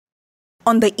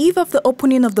On the eve of the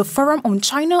opening of the Forum on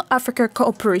China-Africa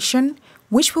Cooperation,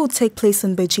 which will take place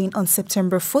in Beijing on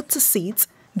September 4th to 6th,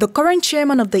 the current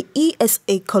chairman of the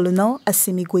ESA, Colonel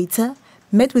Assimi Goïta,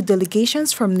 met with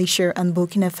delegations from Niger and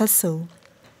Burkina Faso.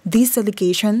 These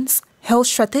delegations held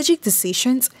strategic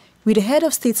decisions with the head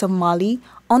of state of Mali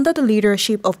under the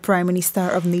leadership of Prime Minister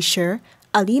of Niger,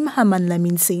 Ali Mohamed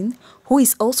Lamine Zain, who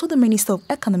is also the Minister of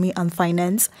Economy and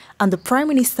Finance, and the Prime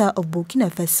Minister of Burkina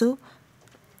Faso.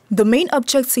 The main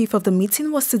objective of the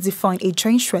meeting was to define a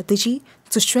joint strategy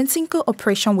to strengthen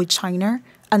cooperation with China,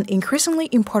 an increasingly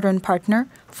important partner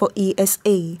for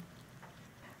ESA.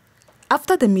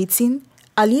 After the meeting,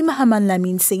 Ali Mohamed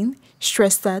Lamine Zain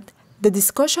stressed that the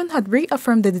discussion had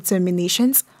reaffirmed the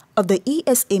determinations of the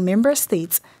ESA member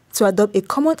states to adopt a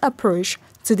common approach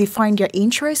to define their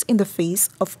interests in the face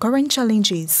of current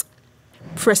challenges.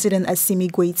 President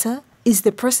Assimi Goïta is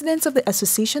the president of the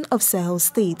Association of Sahel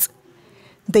States.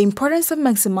 The importance of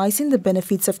maximizing the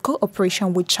benefits of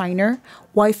cooperation with China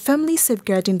while firmly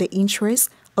safeguarding the interests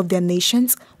of their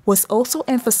nations was also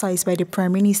emphasized by the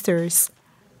prime ministers.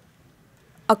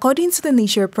 According to the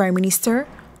Niger Prime Minister,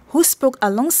 who spoke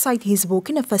alongside his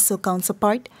Burkina Faso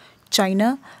counterpart,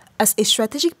 China, as a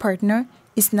strategic partner,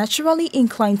 is naturally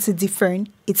inclined to defend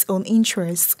its own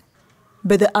interests.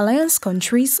 But the alliance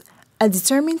countries are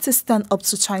determined to stand up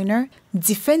to China,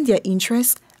 defend their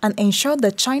interests, and ensure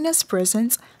that China's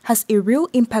presence has a real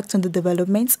impact on the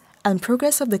development and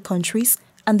progress of the countries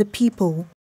and the people.